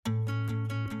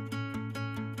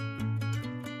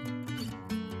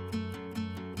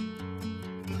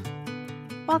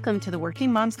Welcome to the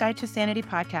Working Mom's Guide to Sanity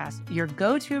podcast, your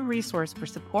go-to resource for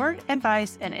support,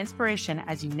 advice, and inspiration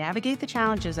as you navigate the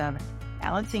challenges of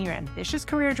balancing your ambitious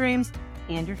career dreams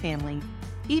and your family.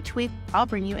 Each week, I'll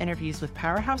bring you interviews with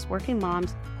powerhouse working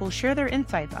moms who will share their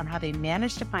insights on how they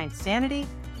manage to find sanity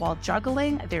while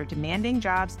juggling their demanding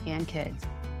jobs and kids.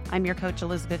 I'm your coach,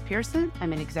 Elizabeth Pearson.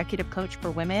 I'm an executive coach for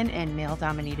women in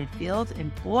male-dominated fields,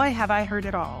 and boy, have I heard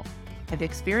it all. I've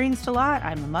experienced a lot.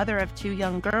 I'm a mother of 2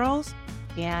 young girls,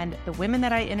 and the women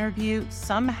that I interview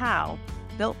somehow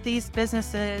built these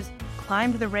businesses,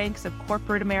 climbed the ranks of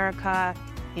corporate America,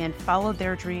 and followed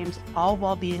their dreams, all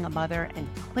while being a mother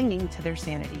and clinging to their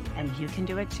sanity. And you can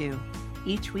do it too.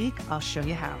 Each week, I'll show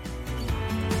you how.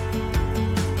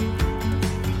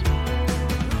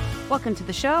 Welcome to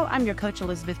the show. I'm your coach,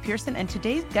 Elizabeth Pearson, and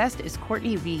today's guest is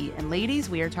Courtney V. And ladies,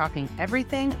 we are talking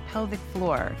everything pelvic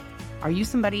floor. Are you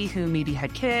somebody who maybe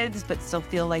had kids, but still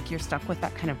feel like you're stuck with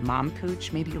that kind of mom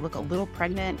pooch? Maybe you look a little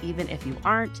pregnant, even if you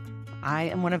aren't. I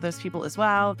am one of those people as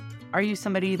well. Are you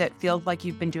somebody that feels like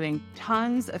you've been doing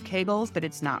tons of Kegels, but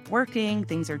it's not working?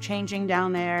 Things are changing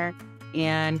down there.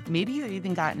 And maybe you've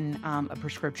even gotten a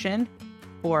prescription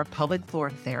for pelvic floor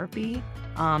therapy.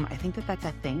 I think that's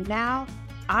a thing now.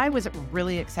 I was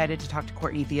really excited to talk to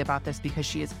Courtney V about this because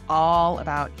she is all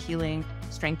about healing,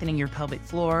 strengthening your pelvic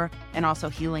floor, and also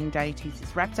healing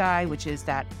diastasis recti, which is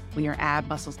that when your ab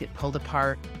muscles get pulled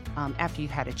apart after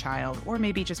you've had a child, or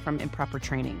maybe just from improper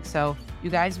training. So you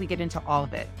guys, we get into all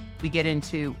of it. We get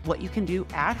into what you can do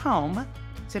at home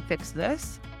to fix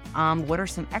this, what are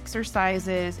some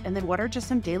exercises, and then what are just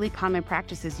some daily common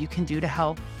practices you can do to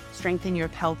help strengthen your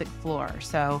pelvic floor.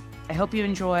 So I hope you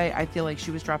enjoy. I feel like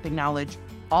she was dropping knowledge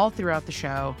all throughout the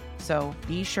show. So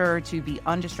be sure to be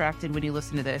undistracted when you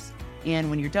listen to this. And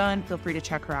when you're done, feel free to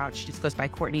check her out. She just goes by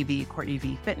Courtney V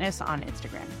Fitness on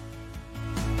Instagram.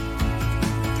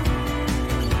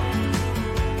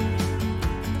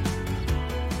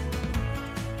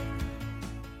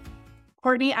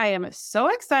 Courtney, I am so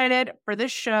excited for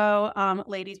this show.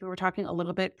 Ladies, we were talking a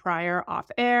little bit prior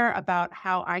off air about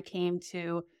how I came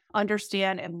to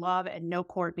understand and love and know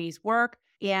Courtney's work.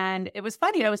 And it was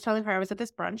funny. I was telling her I was at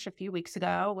this brunch a few weeks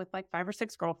ago with like 5 or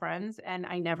 6 girlfriends, and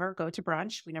I never go to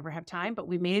brunch. We never have time, but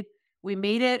we made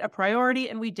it a priority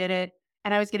and we did it.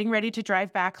 And I was getting ready to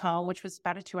drive back home, which was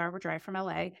about a 2-hour drive from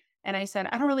LA. And I said,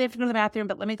 I don't really have to go to the bathroom,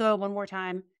 but let me go one more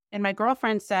time. And my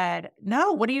girlfriend said,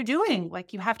 no, what are you doing?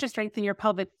 Like, you have to strengthen your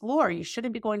pelvic floor. You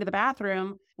shouldn't be going to the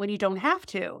bathroom when you don't have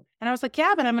to. And I was like,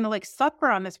 yeah, but I'm going to like suffer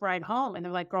on this ride home. And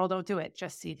they're like, girl, don't do it.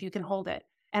 Just see if you can hold it.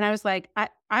 And I was like,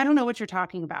 I don't know what you're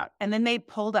talking about. And then they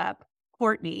pulled up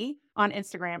Courtney on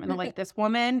Instagram and they're like, this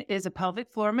woman is a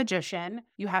pelvic floor magician.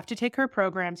 You have to take her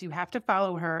programs. You have to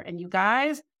follow her. And you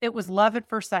guys, it was love at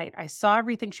first sight. I saw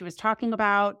everything she was talking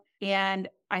about. And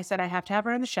I said, I have to have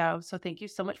her on the show. So thank you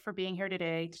so much for being here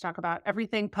today to talk about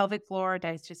everything pelvic floor,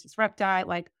 diastasis recti,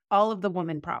 like all of the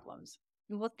woman problems.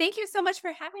 Well, thank you so much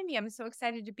for having me. I'm so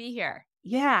excited to be here.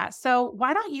 Yeah. So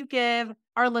why don't you give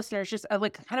our listeners just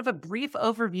kind of a brief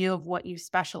overview of what you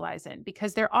specialize in?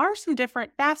 Because there are some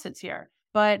different facets here,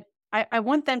 but I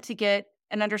want them to get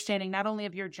an understanding not only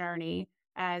of your journey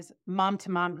as mom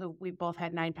to mom, who we both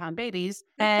had 9-pound babies,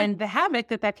 and the havoc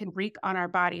that can wreak on our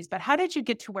bodies, but how did you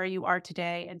get to where you are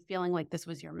today and feeling like this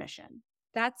was your mission?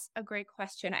 That's a great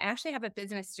question. I actually have a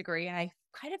business degree and I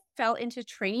kind of fell into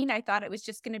training. I thought it was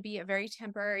just going to be a very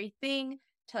temporary thing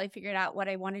until I figured out what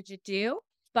I wanted to do.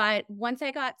 But once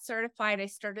I got certified, I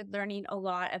started learning a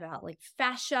lot about like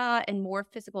fascia and more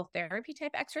physical therapy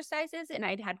type exercises. And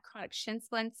I'd had chronic shin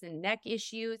splints and neck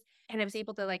issues, and I was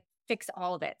able to like fix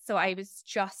all of it. So I was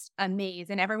just amazed.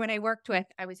 And everyone I worked with,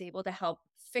 I was able to help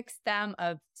fix them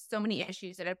of so many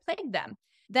issues that had plagued them.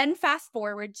 Then fast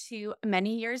forward to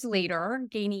many years later,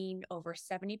 gaining over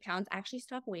 70 pounds. I actually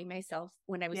stopped weighing myself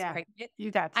when I was pregnant.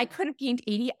 You got I could have gained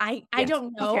 80. I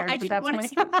don't know. I just want to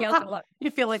see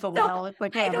You feel like a well. It's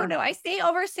like, I don't know. I stay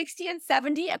over 60 and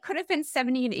 70. It could have been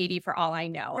 70 and 80 for all I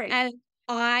know. Right. And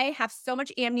I have so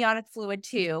much amniotic fluid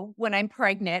too. When I'm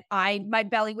pregnant, my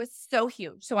belly was so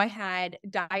huge. So I had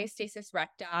diastasis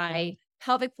recti,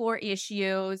 pelvic floor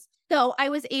issues. So I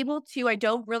was able to, I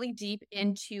dove really deep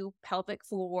into pelvic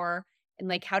floor and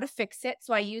like how to fix it.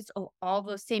 So I used all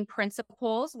those same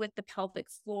principles with the pelvic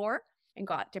floor and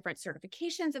got different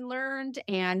certifications and learned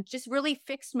and just really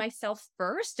fixed myself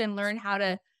first and learned how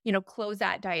to, close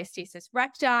that diastasis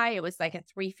recti. It was like a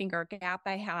 3-finger gap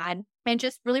I had, and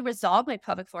just really resolved my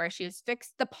pelvic floor issues,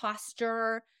 fixed the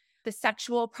posture, the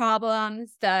sexual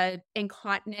problems, the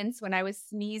incontinence when I was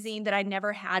sneezing that I'd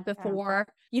never had before,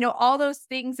 all those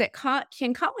things that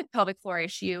can come with pelvic floor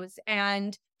issues.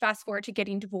 And fast forward to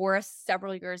getting divorced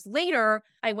several years later,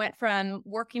 I went from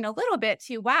working a little bit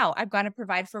to, wow, I've got to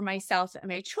provide for myself and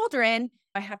my children.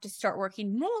 I have to start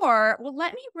working more. Well,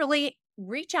 let me really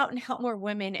reach out and help more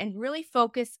women and really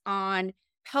focus on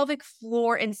pelvic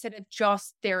floor instead of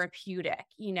just therapeutic,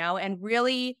 and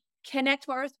really connect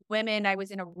more with women. I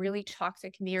was in a really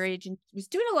toxic marriage and was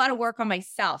doing a lot of work on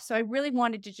myself. So I really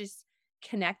wanted to just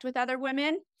connect with other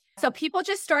women. So people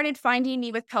just started finding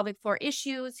me with pelvic floor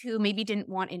issues who maybe didn't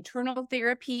want internal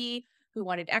therapy, who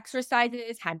wanted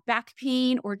exercises, had back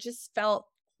pain, or just felt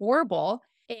horrible.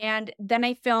 And then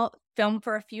I filmed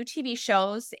for a few TV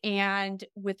shows. And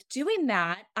with doing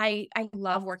that, I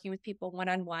love working with people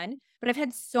one-on-one, but I've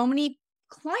had so many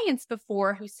clients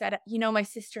before who said, my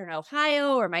sister in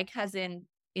Ohio or my cousin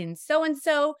in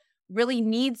so-and-so really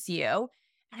needs you.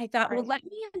 And I thought, well, let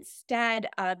me, instead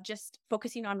of just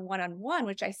focusing on one-on-one,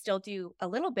 which I still do a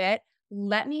little bit,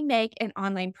 let me make an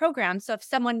online program. So if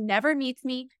someone never meets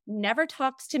me, never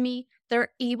talks to me, they're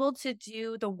able to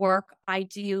do the work I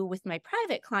do with my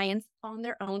private clients on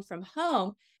their own from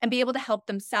home and be able to help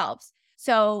themselves.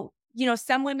 So,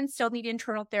 some women still need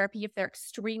internal therapy if they're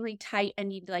extremely tight and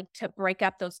need to break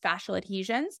up those fascial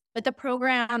adhesions. But the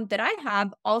program that I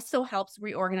have also helps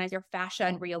reorganize your fascia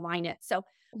and realign it. So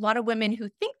a lot of women who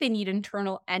think they need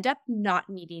internal end up not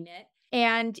needing it.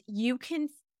 And you can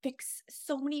fix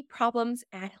so many problems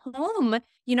at home.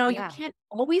 You can't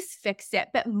always fix it,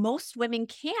 but most women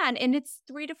can. And it's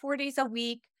 3 to 4 days a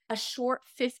week. A short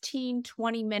 15,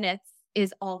 20 minutes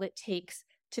is all it takes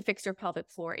to fix your pelvic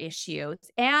floor issues.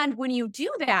 And when you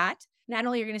do that, not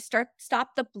only are you going to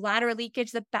stop the bladder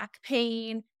leakage, the back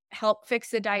pain, help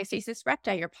fix the diastasis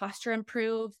recti, your posture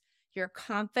improves, your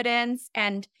confidence.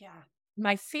 And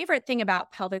my favorite thing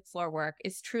about pelvic floor work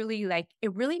is truly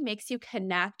it really makes you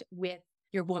connect with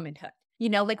your womanhood.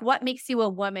 What makes you a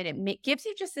woman? It gives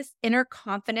you just this inner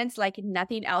confidence like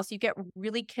nothing else. You get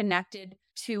really connected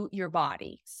to your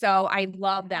body. So I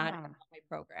love that about my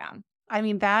program. I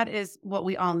mean, that is what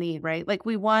we all need, right?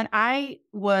 I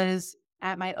was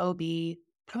at my OB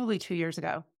probably 2 years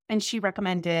ago, and she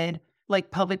recommended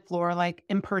pelvic floor,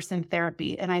 in-person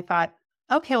therapy. And I thought,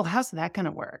 okay, well, how's that going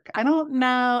to work? I don't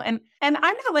know. And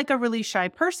I'm not a really shy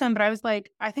person, but I was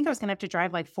I think I was going to have to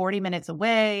drive 40 minutes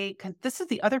away, because this is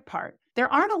the other part. There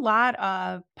aren't a lot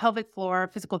of pelvic floor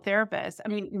physical therapists. I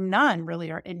mean, none really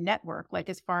are in network,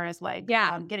 as far as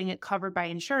getting it covered by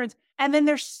insurance. And then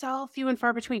there's so few and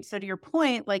far between. So to your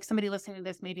point, somebody listening to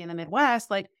this, maybe in the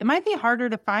Midwest, it might be harder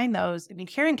to find those. I mean,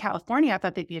 here in California, I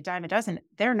thought they'd be a dime a dozen.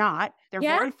 They're not. They're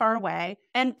very far away.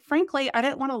 And frankly, I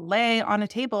didn't want to lay on a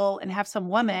table and have some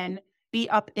woman be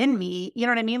up in me. You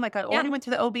know what I mean? I only went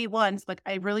to the OB once.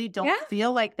 I really don't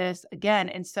feel like this again.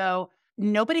 And so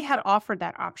nobody had offered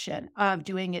that option of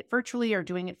doing it virtually or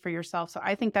doing it for yourself. So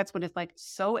I think that's what is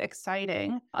so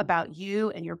exciting about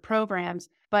you and your programs.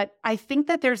 But I think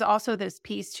that there's also this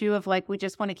piece too of we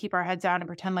just want to keep our heads down and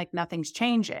pretend nothing's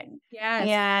changing. Yes.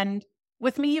 And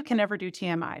with me, you can never do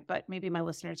TMI, but maybe my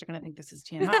listeners are going to think this is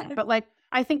TMI. But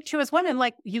I think too, as women,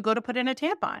 you go to put in a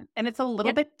tampon and it's a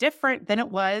little bit different than it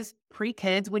was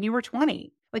pre-kids when you were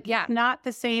 20. It's not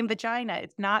the same vagina.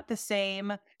 It's not the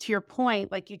same, to your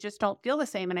point, you just don't feel the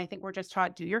same. And I think we're just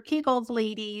taught, do your Kegels,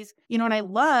 ladies. And I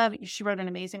love, she wrote an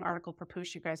amazing article for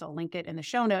Poosh. You guys, I'll link it in the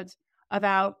show notes,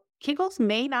 about Kegels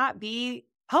may not be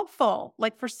helpful.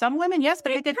 For some women, yes,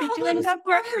 but they could be doing some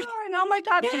work. And oh my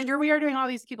God, here we are doing all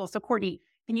these Kegels. So Courtney,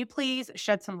 can you please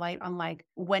shed some light on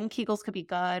when Kegels could be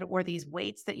good, or these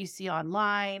weights that you see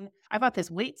online? I bought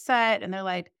this weight set and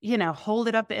they're hold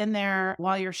it up in there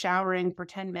while you're showering for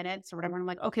 10 minutes or whatever. And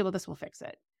I'm okay, well, this will fix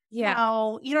it. Yeah.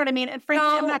 No, you know what I mean? And frankly,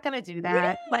 I'm not going to do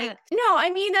that. No,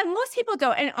 I mean, most people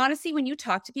don't. And honestly, when you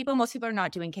talk to people, most people are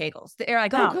not doing Kegels. They're oh,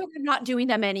 good, I'm not doing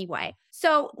them anyway.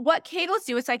 So what Kegels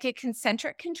do is a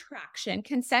concentric contraction.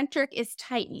 Concentric is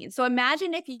tightening. So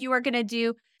imagine if you were going to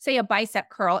do, say, a bicep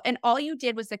curl, and all you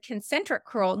did was a concentric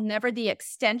curl, never the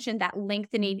extension, that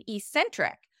lengthening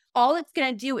eccentric. All it's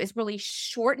going to do is really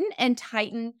shorten and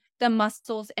tighten the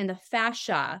muscles and the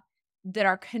fascia that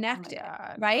are connected,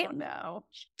 right? Oh, no.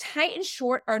 Tight and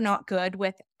short are not good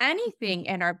with anything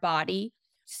in our body.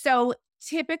 So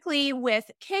typically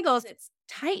with Kegels, it's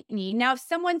tightening. Now, if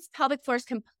someone's pelvic floor is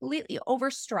completely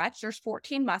overstretched, there's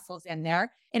 14 muscles in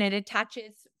there, and it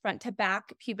attaches front to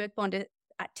back, pubic bone to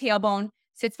tailbone,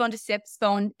 sits bone to sits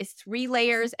bone. Is 3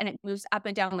 layers, and it moves up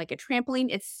and down like a trampoline.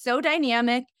 It's so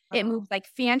dynamic. It moves like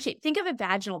fan shape. Think of a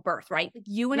vaginal birth, right?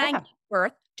 You and I give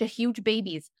birth to huge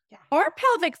babies. Our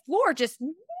pelvic floor just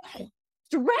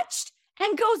stretched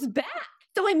and goes back.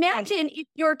 So imagine if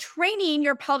you're training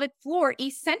your pelvic floor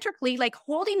eccentrically, like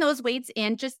holding those weights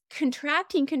in, just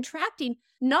contracting,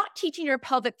 not teaching your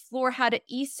pelvic floor how to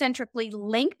eccentrically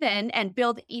lengthen and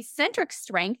build eccentric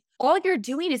strength. All you're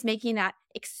doing is making that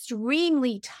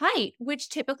extremely tight, which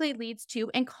typically leads to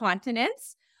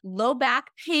incontinence, low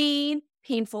back pain,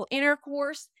 painful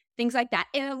intercourse, things like that.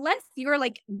 And unless you're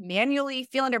like manually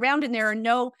feeling around and there are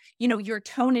no, your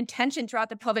tone and tension throughout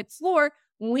the pelvic floor,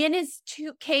 when is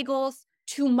two Kegels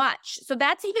too much? So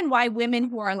that's even why women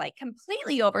who are like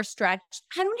completely overstretched,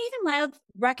 I don't even love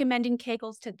recommending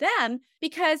Kegels to them,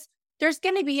 because there's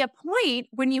going to be a point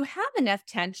when you have enough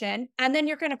tension and then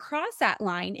you're going to cross that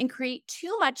line and create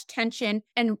too much tension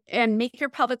and make your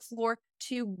pelvic floor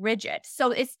too rigid.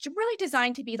 So it's really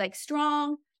designed to be like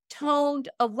strong, toned,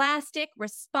 elastic,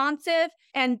 responsive,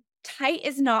 and tight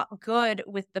is not good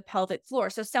with the pelvic floor.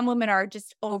 So some women are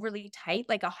just overly tight,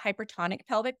 like a hypertonic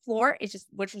pelvic floor,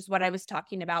 which is what I was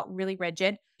talking about, really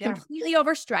rigid, completely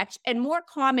overstretched. And more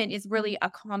common is really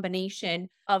a combination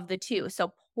of the two.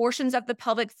 So portions of the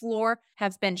pelvic floor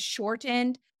have been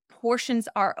shortened. Portions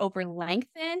are over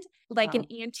lengthened, like an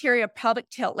anterior pelvic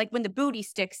tilt, like when the booty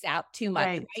sticks out too much,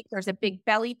 right? There's a big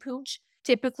belly pooch.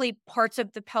 Typically, parts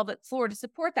of the pelvic floor to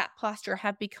support that posture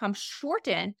have become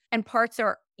shortened and parts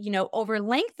are, over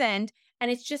lengthened, and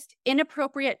it's just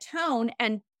inappropriate tone,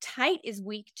 and tight is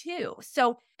weak too.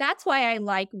 So that's why I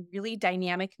like really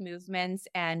dynamic movements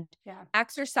and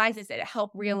exercises that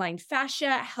help realign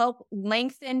fascia, help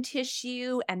lengthen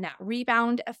tissue and that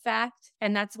rebound effect.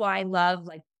 And that's why I love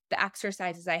like the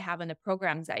exercises I have in the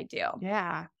programs I do.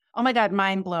 Yeah. Oh my God,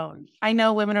 mind blown. I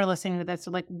know women are listening to this.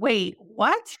 They're like, wait,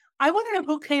 what? I want to know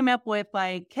who came up with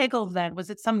like Kegels then. Was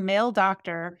it some male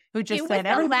doctor who just said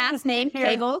the last name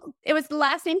Kegels? It was the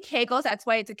last name Kegels. That's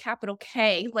why it's a capital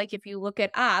K, like if you look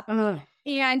it up. And,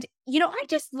 I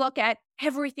just look at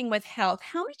everything with health,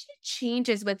 how much it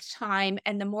changes with time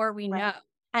and the more we know.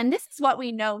 And this is what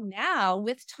we know now.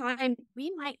 With time,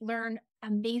 we might learn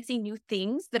amazing new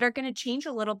things that are going to change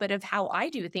a little bit of how I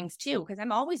do things too, because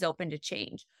I'm always open to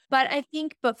change. But I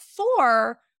think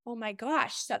before, oh my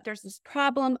gosh, so there's this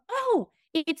problem. Oh,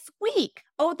 it's weak.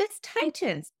 Oh, this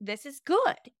tightens. This is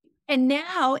good. And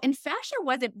now, and fascia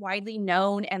wasn't widely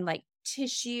known, and like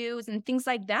tissues and things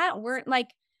like that weren't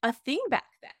like a thing back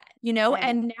then,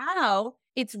 and now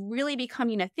it's really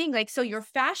becoming a thing. Like, so your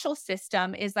fascial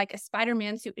system is like a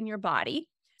Spider-Man suit in your body.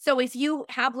 So if you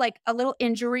have like a little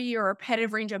injury or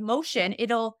repetitive range of motion,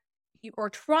 or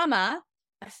trauma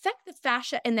affect the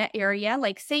fascia in that area.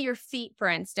 Like say your feet, for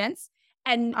instance.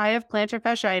 And I have plantar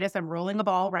fasciitis. I'm rolling a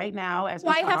ball right now.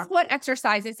 I have foot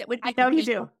exercises. It would be I know you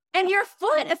do. And your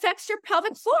foot affects your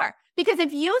pelvic floor, because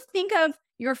if you think of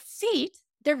your feet,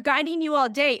 they're guiding you all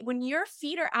day. When your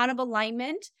feet are out of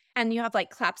alignment and you have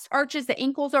like collapsed arches, the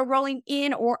ankles are rolling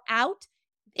in or out,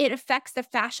 it affects the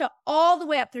fascia all the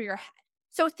way up through your head.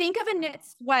 So think of a knit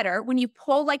sweater. When you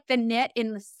pull like the knit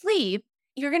in the sleeve,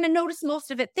 you're going to notice most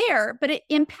of it there, but it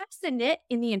impacts the knit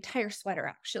in the entire sweater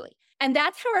actually. And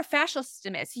that's how our fascial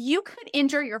system is. You could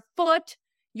injure your foot,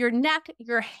 your neck,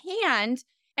 your hand,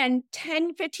 and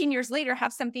 10, 15 years later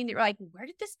have something that you're like, where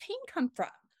did this pain come from?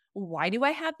 Why do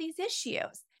I have these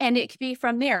issues? And it could be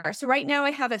from there. So right now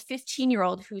I have a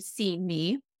 15-year-old who's seeing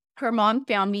me. Her mom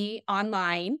found me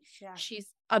online. She's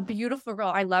a beautiful girl.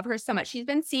 I love her so much. She's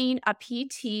been seeing a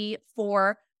PT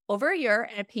for over a year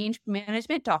and a pain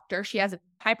management doctor. She has a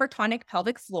hypertonic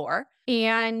pelvic floor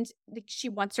and she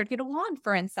wants her to get a wand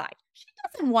for inside. She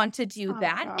doesn't want to do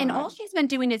that. God. And all she's been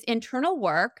doing is internal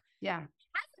work. Yeah.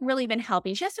 Hasn't really been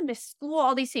helping. She has to miss school,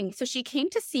 all these things. So she came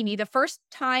to see me. The first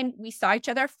time we saw each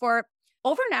other for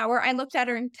over an hour, I looked at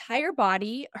her entire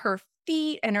body, her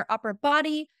feet and her upper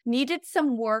body needed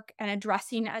some work and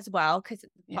addressing as well, because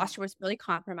the posture was really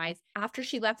compromised. After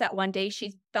she left that one day,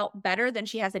 she felt better than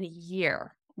she has in a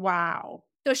year. Wow.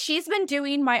 So she's been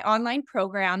doing my online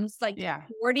programs like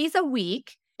 4 days a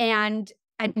week. And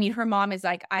I mean, her mom is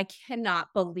like, I cannot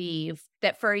believe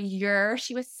that for a year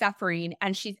she was suffering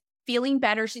and she's feeling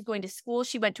better. She's going to school.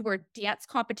 She went to her dance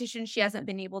competition she hasn't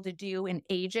been able to do in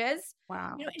ages.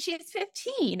 Wow. She's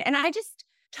 15. And I just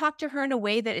talked to her in a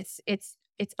way that it's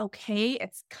okay.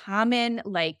 It's common.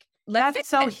 Like, that's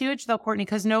so huge though, Courtney,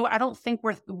 because I don't think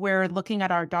we're looking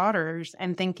at our daughters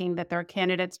and thinking that they're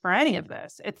candidates for any of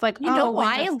this. It's like, you know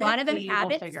why a lot of them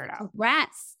have it?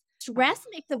 Stress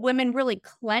makes the women really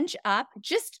clench up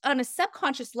just on a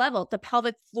subconscious level, the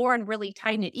pelvic floor, and really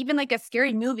tighten it. Even like a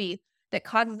scary movie that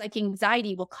causes like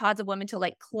anxiety will cause a woman to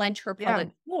like clench her pelvic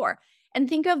floor. And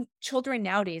think of children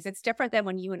nowadays. It's different than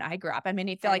when you and I grew up. I mean,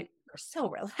 I feel like are so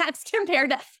relaxed compared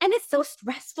to, and it's so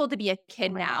stressful to be a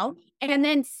kid now. And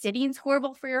then sitting's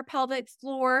horrible for your pelvic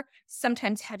floor,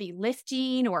 sometimes heavy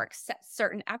lifting or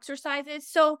certain exercises.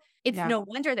 So it's Yeah. no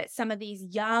wonder that some of these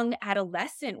young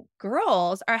adolescent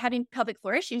girls are having pelvic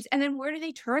floor issues. And then where do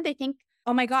they turn? They think,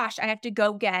 oh my gosh, I have to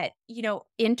go get,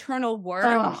 internal work. Oh,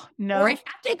 Or I no.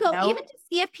 have to go No. even to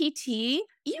see a PT.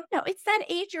 It's that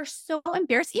age you're so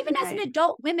embarrassed. Even as an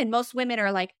adult most women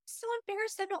are like, so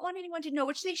embarrassed. I don't want anyone to know,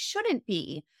 which they shouldn't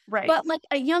be. Right. But like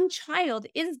a young child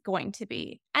is going to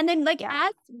be. And then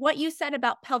as what you said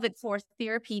about pelvic floor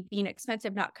therapy being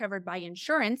expensive, not covered by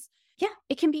insurance. Yeah,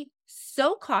 it can be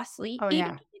so costly. Oh, Even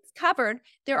yeah. if it's covered,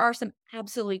 there are some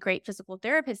absolutely great physical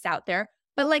therapists out there.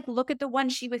 But look at the one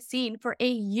she was seeing for a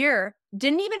year.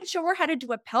 Didn't even show her how to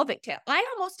do a pelvic tilt. I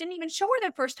almost didn't even show her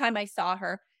the first time I saw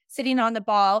her sitting on the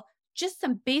ball. Just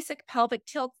some basic pelvic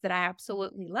tilts that I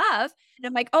absolutely love. And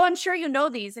I'm like, oh, I'm sure you know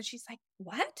these. And she's like,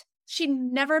 what? She'd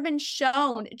never been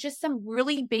shown just some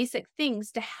really basic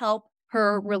things to help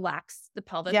her relax the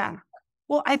pelvic. Yeah.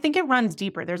 Well, I think it runs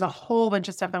deeper. There's a whole bunch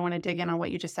of stuff I want to dig in on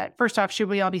what you just said. First off, should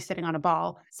we all be sitting on a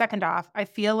ball? Second off, I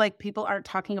feel like people aren't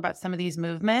talking about some of these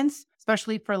movements,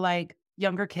 especially for like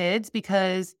younger kids,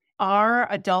 because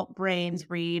our adult brains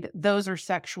read those are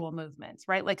sexual movements,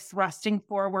 right? Like thrusting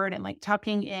forward and like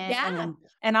tucking in. Yeah.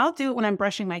 And I'll do it when I'm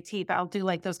brushing my teeth. I'll do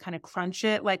like those kind of crunch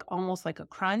it, like almost like a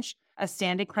crunch, a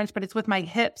standing crunch, but it's with my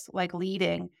hips like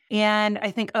leading. And I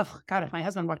think, oh God, if my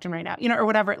husband walked in right now, or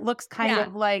whatever, it looks kind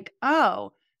of like,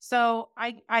 oh. So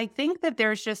I think that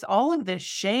there's just all of this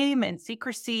shame and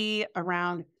secrecy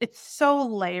around. It's so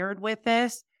layered with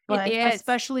this. But It is.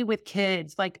 especially with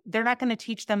kids, like they're not going to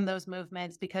teach them those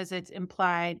movements because it's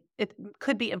implied. It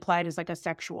could be implied as like a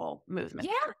sexual movement.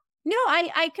 Yeah. No,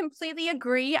 I completely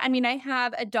agree. I mean, I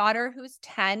have a daughter who's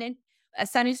 10 and a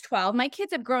son who's 12. My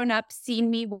kids have grown up, seen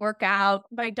me work out.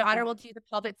 My daughter will do the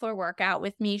pelvic floor workout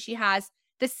with me. She has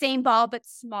the same ball, but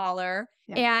smaller.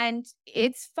 Yeah. And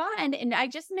it's fun. And I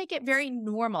just make it very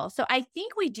normal. So I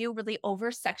think we do really over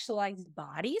sexualize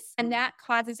bodies. And that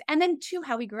causes, and then too,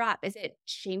 how we grew up. Is it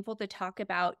shameful to talk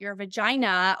about your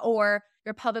vagina or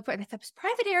your pelvic floor? That's a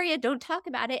private area. Don't talk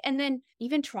about it. And then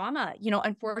even trauma,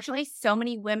 unfortunately, so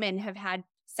many women have had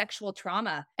sexual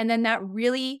trauma. And then that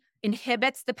really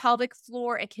inhibits the pelvic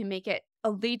floor. It can make it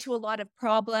lead to a lot of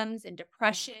problems and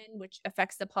depression, which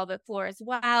affects the pelvic floor as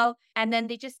well. And then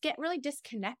they just get really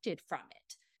disconnected from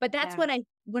it. But that's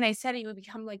when I said it would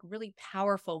become like really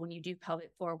powerful when you do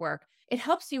pelvic floor work. It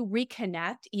helps you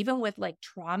reconnect even with like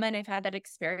trauma. And I've had that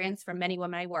experience from many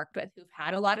women I worked with who've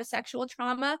had a lot of sexual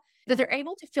trauma, that they're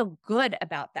able to feel good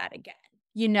about that again,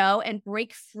 and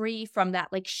break free from that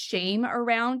like shame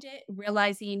around it,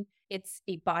 realizing it's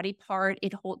a body part.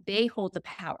 They hold the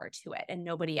power to it and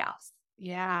nobody else.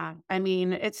 Yeah. I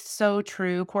mean, it's so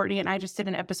true, Courtney. And I just did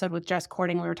an episode with Jess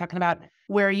Cording. We were talking about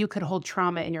where you could hold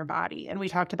trauma in your body. And we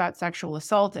talked about sexual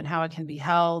assault and how it can be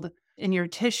held in your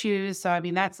tissues. So, I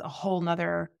mean, that's a whole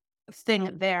nother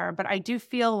thing there. But I do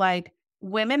feel like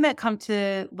women that come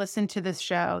to listen to this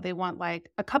show, they want like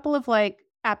a couple of like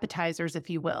appetizers, if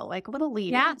you will, like little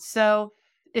lead. Yeah. So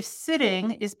if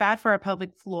sitting is bad for our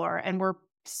pelvic floor and we're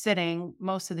sitting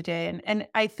most of the day, and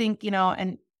I think,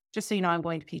 and just so you know, I'm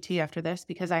going to PT after this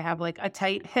because I have like a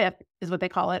tight hip is what they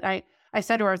call it. I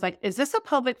said to her, I was like, is this a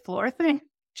pelvic floor thing?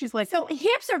 She's like, so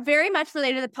hips are very much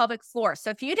related to the pelvic floor. So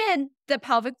if you did the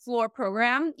pelvic floor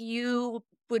program, you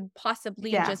would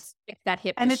possibly just fix that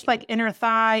hip and issue. it's like inner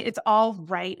thigh. It's all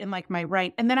right in like my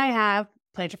right. And then I have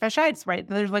plantar fasciitis, right?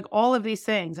 There's like all of these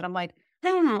things. And I'm like,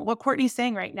 what Courtney's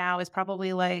saying right now is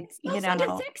probably like, it's not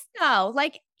to fix though.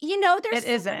 Like, there's it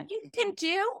isn't. you can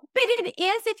do, but it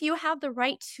is if you have the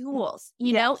right tools.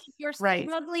 If you're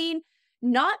struggling,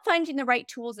 not finding the right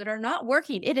tools that are not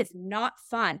working, it is not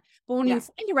fun. But when you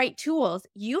find the right tools,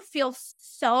 you feel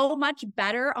so much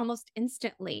better almost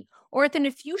instantly, or within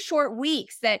a few short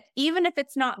weeks that even if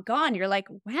it's not gone, you're like,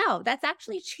 wow, that's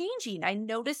actually changing. I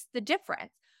noticed the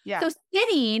difference. Yeah. So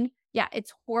sitting,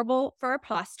 it's horrible for our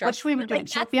posture. What should we be doing?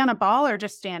 Should it be on a ball or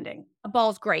just standing? A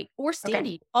ball's great. Or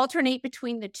standing. Okay. Alternate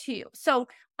between the two. So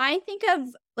I think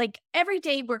of like every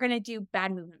day we're going to do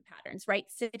bad movement patterns, right?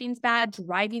 Sitting's bad,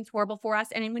 driving's horrible for us.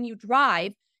 And then when you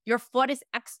drive, your foot is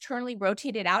externally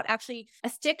rotated out. Actually, a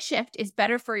stick shift is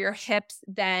better for your hips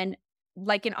than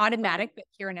like an automatic, but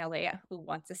here in LA, who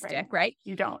wants a stick, right?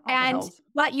 You don't.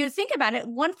 But you think about it,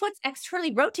 one foot's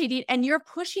externally rotating and you're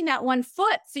pushing that one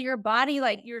foot. So your body,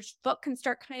 like your foot can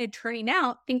start kind of turning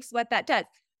out. Think what that does.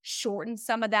 Shorten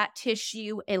some of that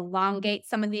tissue, elongate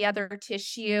some of the other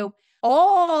tissue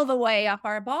all the way up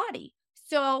our body.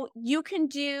 So you can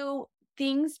do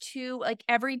things to like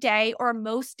every day or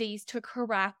most days to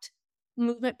correct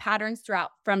movement patterns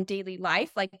throughout from daily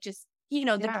life, like just,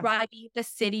 the driving, the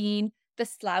sitting, the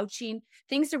slouching,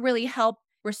 things to really help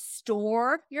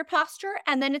restore your posture.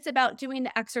 And then it's about doing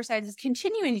the exercises,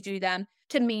 continuing to do them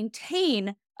to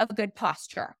maintain a good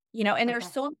posture, and they're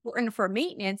so important for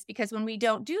maintenance because when we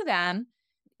don't do them,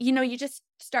 you just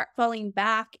start falling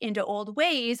back into old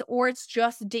ways, or it's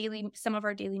just some of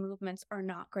our daily movements are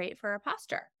not great for our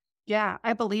posture. Yeah,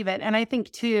 I believe it. And I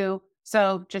think too,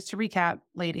 so just to recap,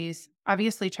 ladies,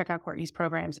 obviously check out Courtney's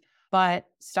programs, but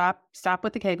stop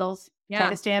with the Kegels, try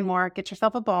to stand more, get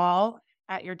yourself a ball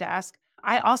at your desk.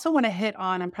 I also want to hit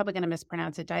on, I'm probably going to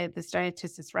mispronounce it, this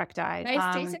diastasis recti.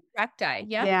 Diastasis recti,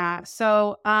 yeah. Yeah.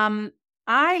 So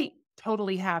I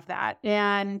totally have that.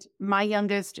 And my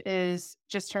youngest is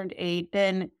just turned 8.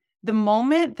 And the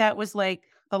moment that was like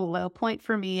the low point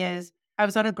for me is I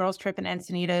was on a girls' trip in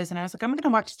Encinitas and I was like, I'm going to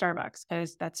walk to Starbucks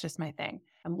because that's just my thing.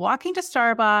 I'm walking to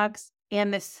Starbucks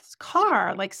and this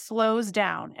car like slows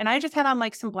down. And I just had on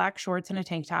like some black shorts and a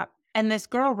tank top. And this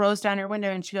girl rolls down her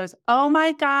window and she goes, "Oh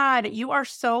my God, you are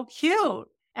so cute."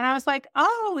 And I was like,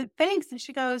 "Oh, thanks." And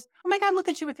she goes, "Oh my God, look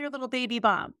at you with your little baby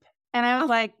bump." And I was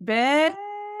like, "Bitch."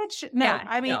 No, Yeah,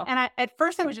 I mean, no. and at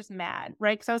first I was just mad,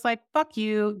 right? Because I was like, "Fuck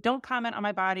you. Don't comment on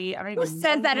my body. I don't Who even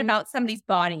says know that you." about somebody's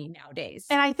body nowadays?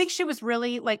 And I think she was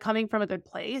really like coming from a good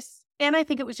place. And I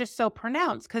think it was just so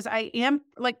pronounced because I am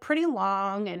like pretty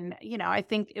long. And, I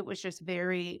think it was just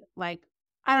very like,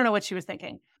 I don't know what she was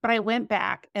thinking. But I went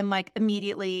back and like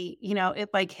immediately, it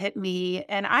like hit me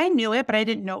and I knew it, but I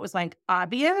didn't know it was like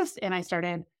obvious. And I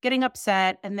started getting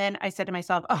upset. And then I said to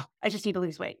myself, oh, I just need to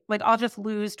lose weight. Like I'll just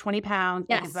lose 20 pounds.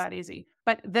 Like it's Yes. that easy.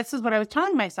 But this is what I was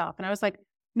telling myself. And I was like,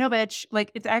 no, bitch,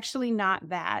 like it's actually not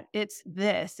that. It's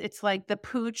this. It's like the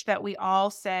pooch that we all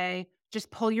say,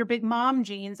 just pull your big mom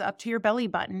jeans up to your belly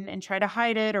button and try to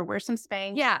hide it or wear some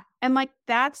Spanx. Yeah. And like,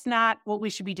 that's not what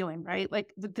we should be doing, right?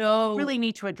 Like, we really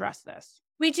need to address this.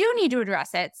 We do need to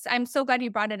address it. I'm so glad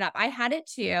you brought it up. I had it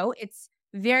too. It's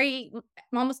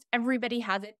almost everybody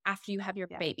has it after you have your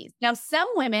babies. Now, some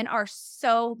women are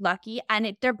so lucky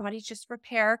and their bodies just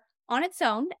repair on its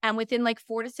own. And within like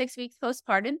 4 to 6 weeks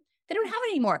postpartum, they don't have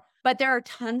it anymore. But there are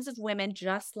tons of women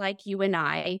just like you and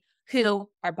I who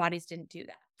our bodies didn't do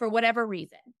that for whatever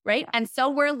reason, right? And so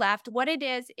we're left, what it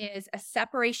is a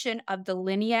separation of the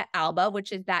linea alba,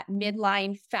 which is that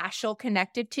midline fascial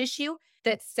connective tissue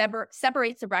that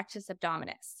separates the rectus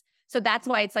abdominis. So that's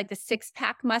why it's like the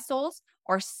 6-pack muscles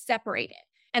are separated.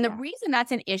 And the reason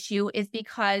that's an issue is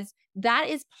because that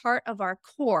is part of our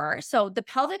core. So the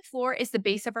pelvic floor is the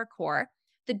base of our core.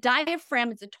 The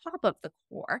diaphragm is the top of the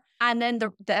core. And then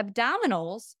the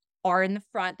abdominals are in the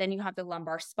front. Then you have the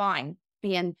lumbar spine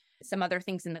and some other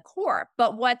things in the core.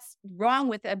 But what's wrong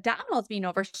with the abdominals being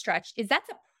overstretched is that's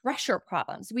a pressure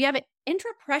problem. So we have an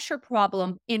intrapressure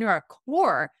problem in our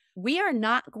core. We are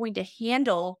not going to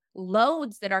handle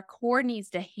loads that our core needs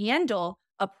to handle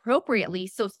appropriately.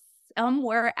 So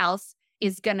somewhere else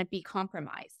is going to be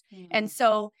compromised. And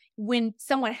so when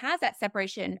someone has that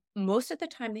separation, most of the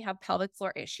time they have pelvic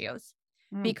floor issues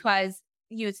because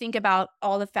you think about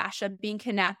all the fascia being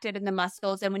connected in the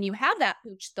muscles. And when you have that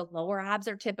pooch, the lower abs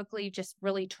are typically just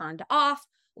really turned off.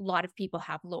 A lot of people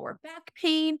have lower back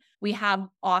pain. We have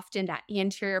often that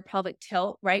anterior pelvic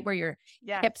tilt, right? Where your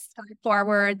hips side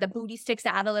forward, the booty sticks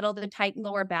out a little, the tight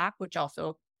lower back, which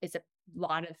also is a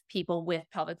lot of people with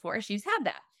pelvic floor issues have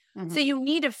that. So you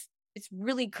need to, it's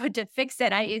really good to fix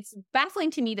it. It's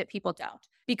baffling to me that people don't,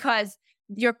 because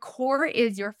your core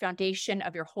is your foundation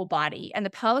of your whole body. And the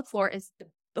pelvic floor is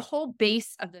the whole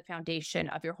base of the foundation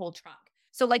of your whole trunk.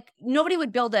 So like nobody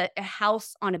would build a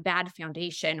house on a bad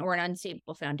foundation or an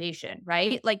unstable foundation,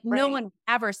 right? Like no one would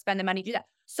ever spend the money to do that.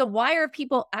 So why are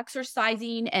people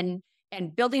exercising and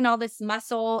building all this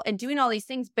muscle and doing all these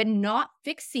things, but not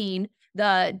fixing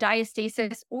the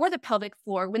diastasis or the pelvic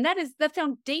floor when that is the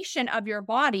foundation of your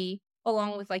body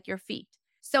along with like your feet?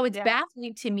 So it's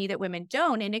baffling to me that women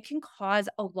don't, and it can cause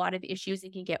a lot of issues.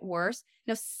 It can get worse.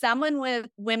 Now,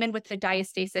 women with the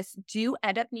diastasis do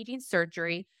end up needing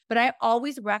surgery, but I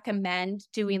always recommend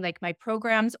doing like my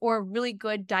programs or a really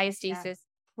good diastasis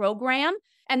program.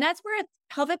 And that's where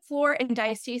pelvic floor and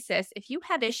diastasis, if you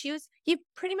have issues, you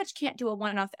pretty much can't do a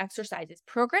one-off exercises.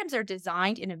 Programs are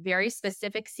designed in a very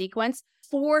specific sequence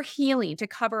for healing to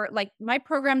cover, like my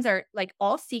programs are like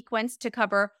all sequenced to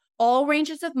cover all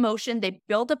ranges of motion. They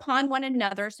build upon one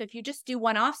another. So if you just do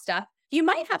one-off stuff, you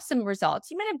might have some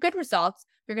results. You might have good results.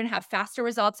 You're going to have faster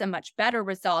results and much better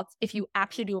results if you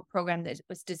actually do a program that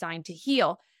was designed to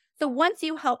heal. So once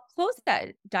you help close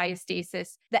that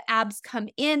diastasis, the abs come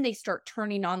in, they start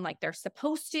turning on like they're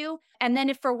supposed to. And then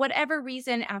if for whatever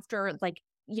reason, after like,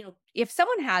 if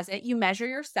someone has it, you measure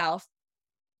yourself,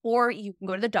 or you can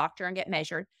go to the doctor and get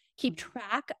measured. Keep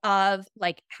track of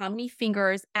like how many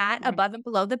fingers at, above, and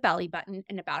below the belly button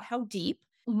and about how deep.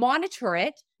 Monitor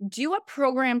it. Do a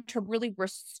program to really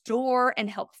restore and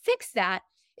help fix that.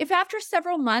 If after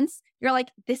several months you're like,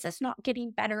 this is not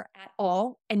getting better at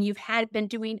all, and you've been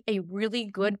doing a really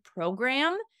good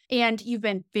program and you've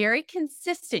been very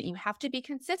consistent, you have to be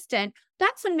consistent.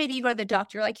 That's when maybe you go to the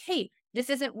doctor, you're like, hey, this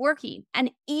isn't working.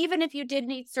 And even if you did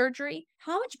need surgery,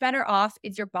 how much better off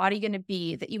is your body going to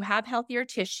be that you have healthier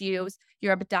tissues,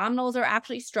 your abdominals are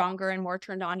actually stronger and more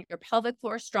turned on, your pelvic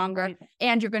floor is stronger,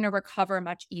 and you're going to recover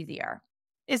much easier.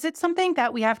 Is it something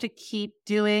that we have to keep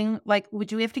doing? Like,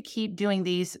 would we have to keep doing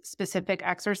these specific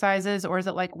exercises, or is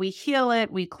it like we heal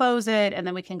it, we close it, and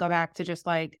then we can go back to just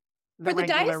like for the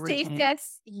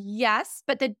diastasis, yes,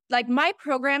 but my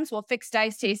programs will fix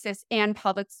diastasis and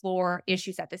pelvic floor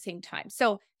issues at the same time.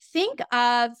 So think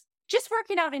of just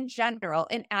working out in general.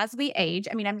 And as we age,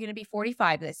 I mean, I'm going to be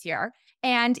 45 this year.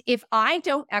 And if I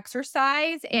don't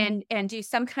exercise and do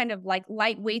some kind of like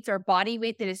light weights or body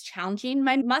weight that is challenging,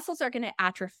 my muscles are going to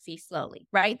atrophy slowly,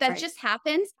 right? That just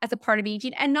happens as a part of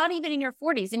aging, and not even in your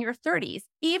 40s, in your 30s,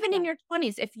 even in your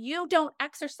 20s. If you don't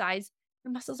exercise,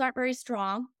 your muscles aren't very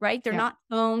strong, right? They're not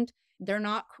toned. They're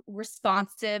not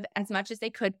responsive as much as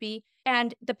they could be.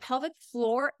 And the pelvic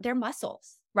floor, they're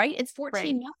muscles, right? It's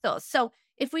 14 muscles. So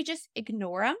if we just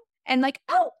ignore them and like,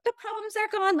 oh, the problems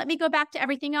are gone, let me go back to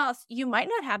everything else, you might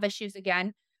not have issues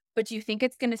again. But do you think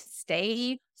it's going to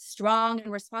stay strong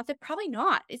and responsive? Probably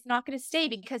not. It's not going to stay,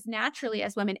 because naturally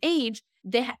as women age,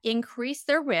 they increase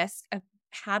their risk of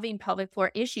having pelvic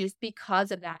floor issues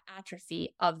because of that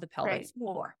atrophy of the pelvic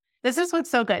floor. This is what's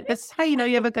so good. This is how you know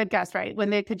you have a good guest, right? When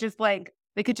they could just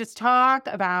talk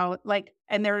about like,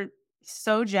 and they're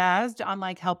so jazzed on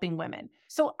like helping women.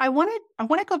 So I want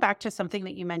to go back to something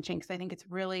that you mentioned, because I think it's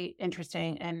really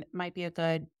interesting and might be a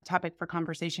good topic for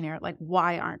conversation here. Like,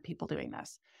 why aren't people doing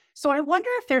this? So I wonder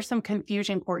if there's some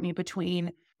confusion, Courtney,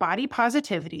 between body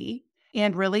positivity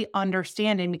and really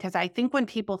understanding, because I think when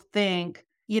people think,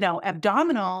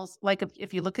 abdominals, like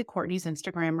if you look at Courtney's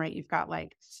Instagram, right, you've got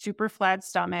like super flat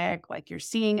stomach, like you're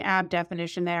seeing ab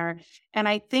definition there. And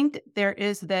I think there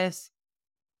is this,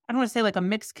 I don't want to say like a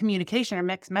mixed communication or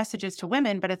mixed messages to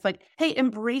women, but it's like, hey,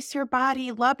 embrace your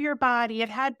body, love your body. It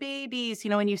had babies,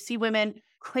 and you see women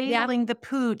cradling the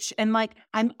pooch, and like,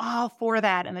 I'm all for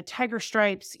that. And the tiger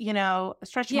stripes,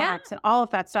 stretch marks and all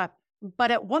of that stuff.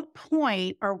 But at what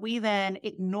point are we then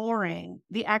ignoring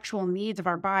the actual needs of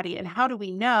our body? And how do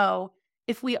we know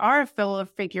if we are a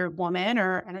full-figure woman,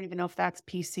 or I don't even know if that's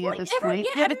PC at this point,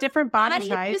 you have a different body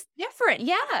type. It's different.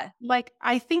 Yeah. Like,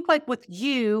 I think like with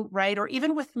you, right? Or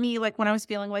even with me, like when I was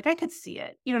feeling like I could see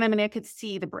it, you know what I mean? I could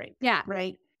see the break. Yeah.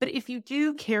 Right. But if you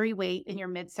do carry weight in your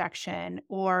midsection,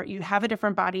 or you have a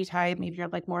different body type, maybe you're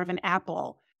like more of an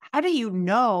apple, how do you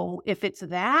know if it's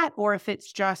that, or if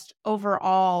it's just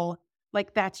overall,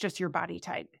 like that's just your body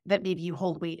type, that maybe you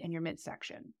hold weight in your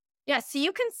midsection? Yeah. So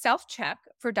you can self-check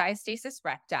for diastasis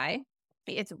recti.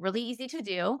 It's really easy to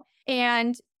do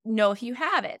and know if you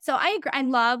have it. So I agree. I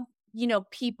love,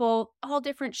 people, all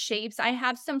different shapes. I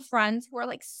have some friends who are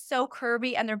like so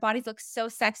curvy and their bodies look so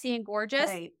sexy and gorgeous.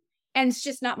 Right. And it's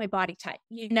just not my body type,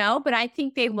 but I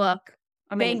think they look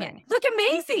amazing. Banging. Look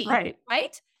amazing. Right.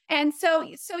 Right. And so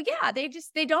yeah,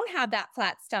 they don't have that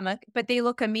flat stomach, but they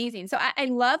look amazing. So I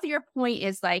love your point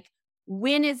is like,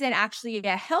 when is it actually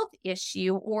a health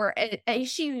issue or an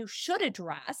issue you should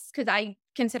address? Because I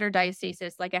consider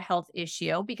diastasis like a health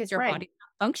issue because your body's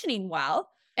not functioning well,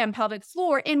 and pelvic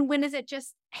floor. And when is it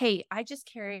just, hey, I just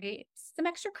carry some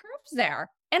extra curves there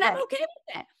and I'm okay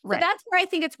with it. So that's where I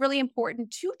think it's really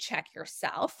important to check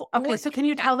yourself. Okay. So can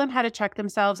you tell them how to check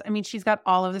themselves? I mean, she's got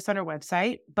all of this on her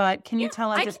website, but can you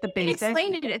tell them just the basics?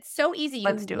 Explain it. It's so easy.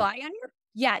 Let's do it.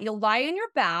 You'll lie on your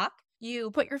back.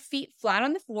 You put your feet flat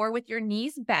on the floor with your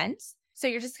knees bent. So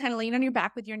you're just kind of laying on your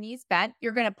back with your knees bent.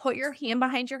 You're going to put your hand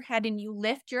behind your head and you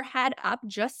lift your head up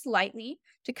just slightly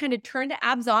to kind of turn the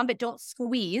abs on, but don't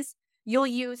squeeze. You'll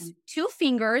use 2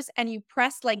 fingers and you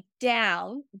press like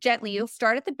down gently. You'll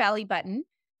start at the belly button.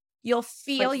 You'll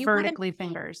feel like vertically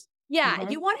fingers. Yeah.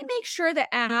 Mm-hmm. You want to make sure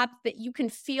the abs that you can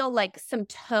feel like some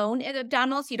tone in the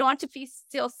abdominals. You don't want to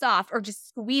feel soft or just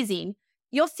squeezing.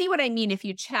 You'll see what I mean if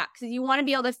you check. So you want to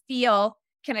be able to feel,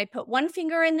 can I put 1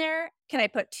 finger in there? Can I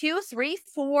put 2, 3,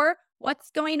 4?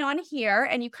 What's going on here?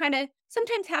 And you kind of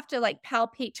sometimes have to like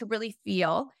palpate to really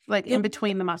feel. Like in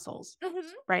between the muscles. Mm-hmm.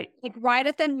 Right. Like right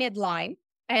at the midline.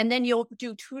 And then you'll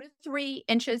do 2 to 3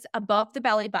 inches above the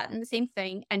belly button, the same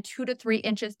thing, and 2 to 3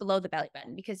 inches below the belly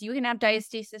button, because you can have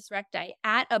diastasis recti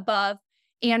at above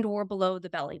and or below the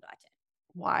belly button.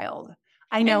 Wild.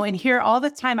 I know. And here all the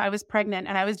time I was pregnant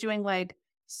and I was doing like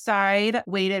side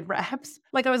weighted reps.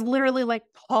 Like I was literally like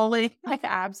pulling my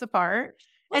abs apart.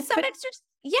 Well, sometimes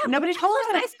nobody told us.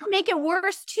 exercise can make it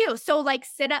worse too. So like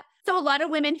sit up. So a lot of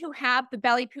women who have the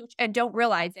belly pooch and don't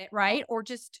realize it, right? Or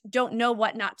just don't know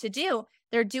what not to do.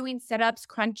 They're doing sit-ups,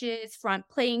 crunches, front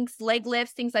planks, leg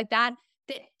lifts, things like that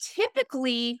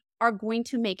typically are going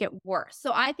to make it worse.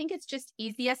 So I think it's just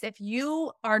easiest if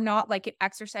you are not like an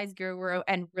exercise guru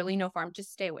and really no farm,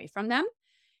 just stay away from them.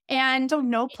 And so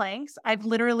no planks. I've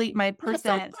literally, my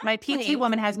PT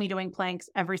woman has me doing planks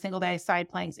every single day, side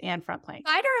planks and front planks.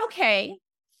 Side are okay.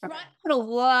 Front put a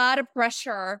lot of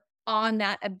pressure on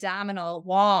that abdominal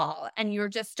wall and you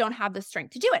just don't have the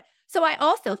strength to do it. So I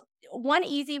also, one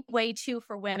easy way too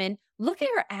for women, look at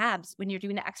your abs when you're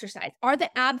doing the exercise. Are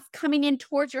the abs coming in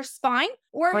towards your spine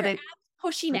or are your abs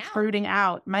pushing out? Protruding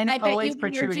out. Mine are always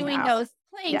protruding out. You're doing those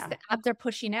planks, the abs are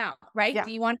pushing out, right? Yeah.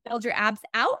 Do you want to build your abs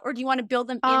out or do you want to build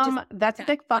them into that's a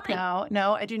big fuck no.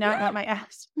 No, I do not want my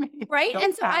abs. Right.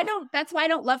 And so that's why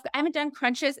I haven't done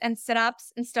crunches and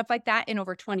sit-ups and stuff like that in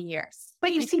over 20 years.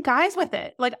 But you see guys with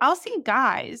it. Like I'll see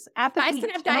guys at the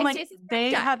beach, have like,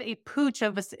 they have a pooch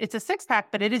of it's a six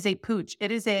pack, but it is a pooch.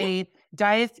 It is a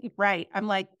diet. Right. I'm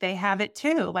like, they have it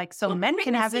too. Like, so men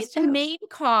can have this too. The main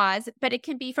cause, but it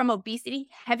can be from obesity.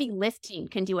 Heavy lifting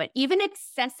can do it. Even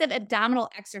excessive abdominal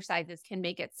exercises can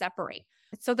make it separate.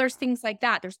 So there's things like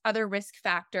that. There's other risk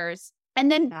factors.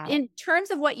 And then in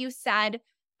terms of what you said,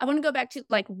 I want to go back to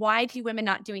like, why do women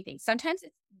not doing things? Sometimes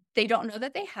they don't know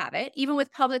that they have it. Even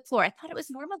with pelvic floor, I thought it was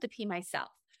normal to pee myself,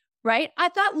 right? I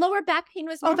thought lower back pain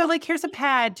was normal. Oh, they're like, here's a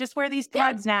pad. Just wear these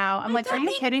pads now. I'm like, are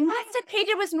you kidding me?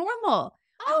 Constipated was normal.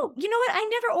 Oh, you know what? I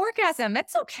never orgasm.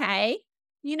 That's okay.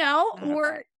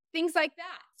 Or things like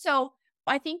that. So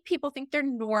I think people think they're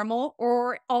normal,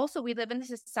 or also we live in a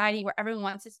society where everyone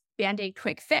wants this Band-Aid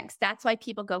quick fix. That's why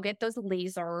people go get those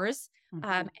lasers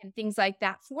and things like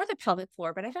that for the pelvic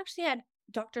floor. But I've actually had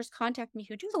doctors contact me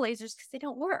who do the lasers because they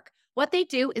don't work. What they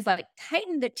do is like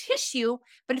tighten the tissue.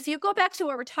 But if you go back to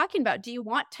what we're talking about, do you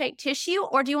want tight tissue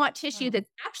or do you want tissue that's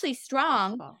actually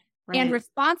strong and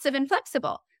responsive and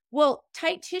flexible? Well,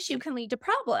 tight tissue can lead to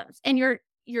problems and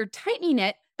you're tightening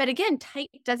it. But again, tight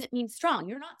doesn't mean strong.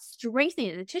 You're not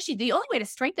strengthening the tissue. The only way to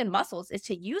strengthen muscles is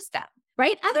to use them,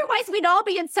 right? Otherwise, we'd all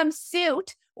be in some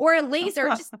suit or a laser,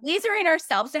 just lasering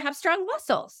ourselves to have strong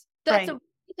muscles. That's the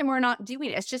reason we're not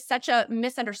doing it. It's just such a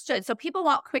misunderstood. So people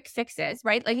want quick fixes,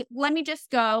 right? Like, let me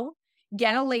just go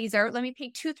get a laser. Let me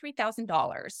pay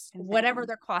 $2,000-$3,000, whatever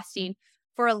they're costing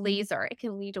for a laser. It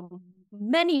can lead to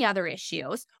many other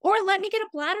issues. Or let me get a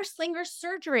bladder slinger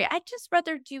surgery. I'd just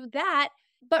rather do that.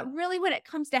 But really, when it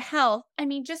comes to health, I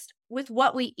mean, just with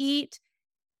what we eat,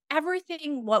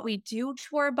 everything, what we do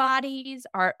to our bodies,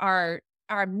 our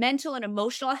mental and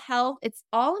emotional health, it's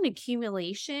all an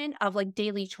accumulation of like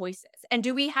daily choices. And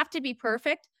do we have to be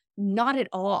perfect? Not at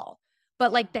all.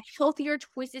 But like the healthier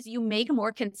choices you make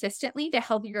more consistently, the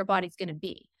healthier your body's going to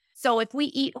be. So if we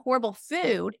eat horrible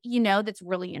food, that's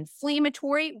really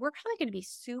inflammatory, we're probably going to be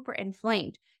super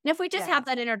inflamed. And if we just have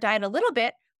that in our diet a little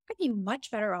bit, we're going to be much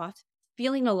better off,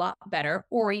 feeling a lot better,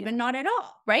 or even not at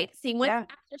all, right? Same with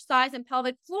exercise and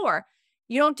pelvic floor.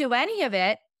 You don't do any of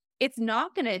it, it's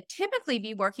not going to typically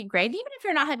be working great. Even if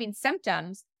you're not having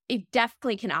symptoms, it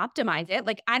definitely can optimize it.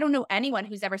 Like, I don't know anyone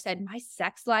who's ever said, my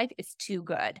sex life is too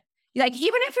good. Like,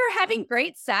 even if you're having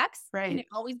great sex, can it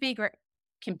always be great?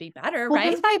 Can be better,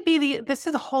 right? This might be this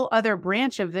is a whole other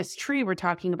branch of this tree we're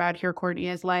talking about here, Courtney,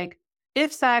 is like,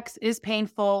 if sex is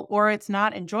painful or it's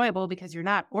not enjoyable because you're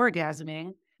not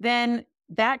orgasming, then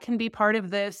that can be part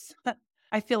of this.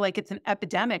 I feel like it's an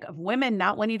epidemic of women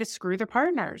not wanting to screw their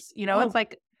partners. It's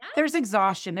like, there's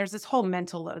exhaustion. There's this whole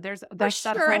mental load. There's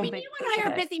sure. I mean, you and I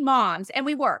are busy moms and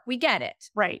we work. We get it.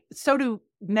 Right. So do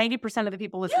 90% of the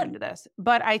people listening to this.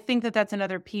 But I think that that's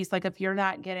another piece. Like, if you're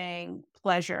not getting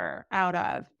pleasure out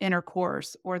of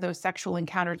intercourse or those sexual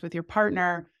encounters with your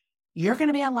partner, you're going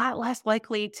to be a lot less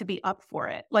likely to be up for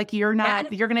it. Like, you're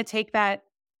going to take that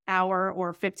hour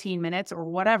or 15 minutes or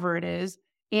whatever it is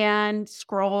and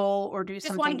scroll or do something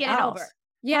else. Just want to get it over.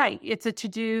 Yeah. Right. It's a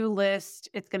to-do list.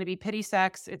 It's going to be pity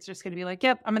sex. It's just going to be like,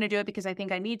 yep, I'm going to do it because I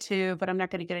think I need to, but I'm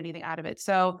not going to get anything out of it.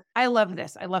 So I love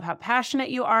this. I love how passionate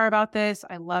you are about this.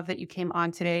 I love that you came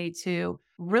on today to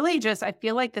really I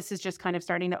feel like this is just kind of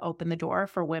starting to open the door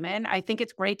for women. I think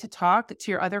it's great to talk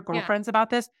to your other girlfriends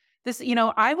about this. This,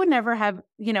 I would never have,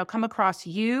 come across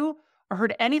you or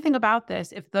heard anything about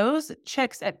this if those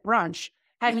chicks at brunch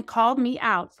hadn't called me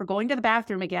out for going to the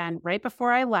bathroom again right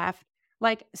before I left.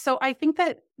 Like, so I think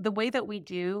that the way that we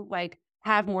do, like,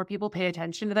 have more people pay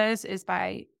attention to this is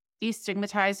by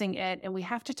destigmatizing it. And we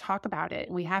have to talk about it.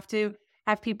 We have to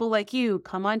have people like you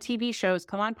come on TV shows,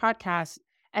 come on podcasts.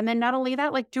 And then not only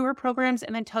that, like do her programs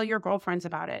and then tell your girlfriends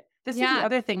about it. This is the Yeah.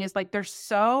 other thing is like they're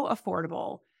so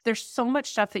affordable. There's so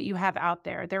much stuff that you have out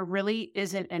there. There really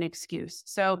isn't an excuse.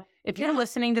 So if you're Yeah.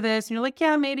 listening to this and you're like,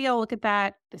 yeah, maybe I'll look at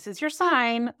that. This is your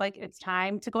sign. Like it's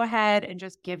time to go ahead and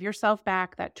just give yourself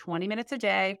back that 20 minutes a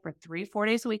day for 3, 4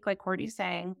 days a week, like Courtney's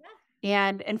saying,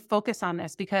 and focus on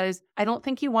this because I don't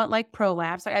think you want like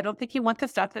prolapse. I don't think you want the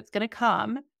stuff that's going to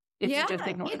come if you Yeah. just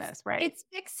ignore this, right? It's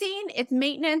fixing, it's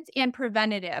maintenance and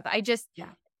preventative. I just Yeah.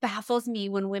 baffles me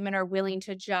when women are willing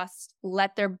to just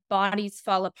let their bodies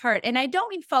fall apart. And I don't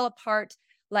mean fall apart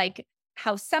like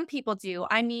how some people do.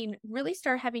 I mean, really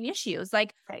start having issues.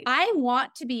 Like, Right. I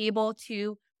want to be able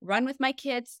to run with my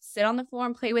kids, sit on the floor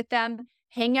and play with them,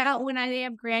 hang out when I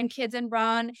have grandkids and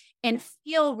run and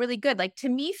feel really good. Like, to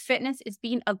me, fitness is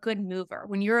being a good mover.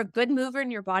 When you're a good mover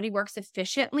and your body works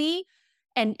efficiently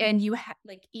and you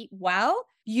like eat well,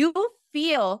 you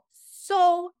feel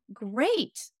so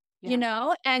great.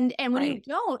 Yeah. And when you Right.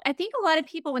 don't, I think a lot of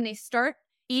people, when they start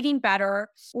eating better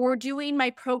or doing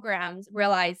my programs,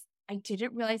 realize I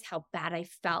didn't realize how bad I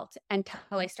felt until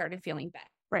I started feeling better.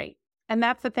 Right. And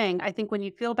that's the thing. I think when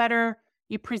you feel better,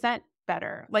 you present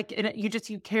better. Like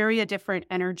you carry a different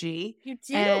energy You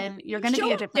do. and you're You going to be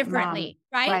show a up different mom. differently,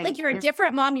 right? Like, Right. you're a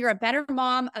different mom. You're a better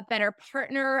mom, a better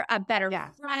partner, a better Yeah,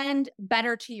 friend,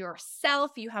 better to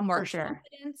yourself. You have more for sure.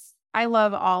 confidence. I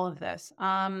love all of this.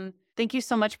 Thank you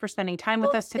so much for spending time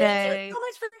with Well, us thank you today. so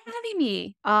much for having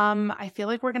me. I feel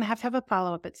like we're going to have a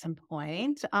follow-up at some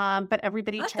point. But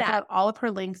everybody Love check that. out all of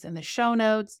her links in the show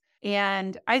notes.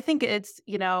 And I think it's,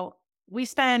 we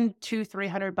spend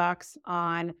 200-300 bucks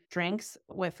on drinks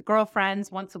with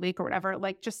girlfriends once a week or whatever.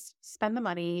 Like just spend the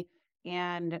money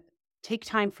and take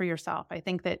time for yourself. I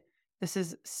think that this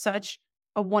is such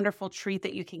a wonderful treat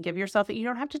that you can give yourself that you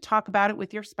don't have to talk about it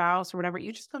with your spouse or whatever.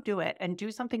 You just go do it and do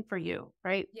something for you,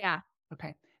 right? Yeah.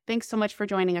 Okay. Thanks so much for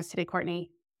joining us today, Courtney.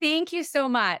 Thank you so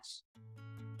much.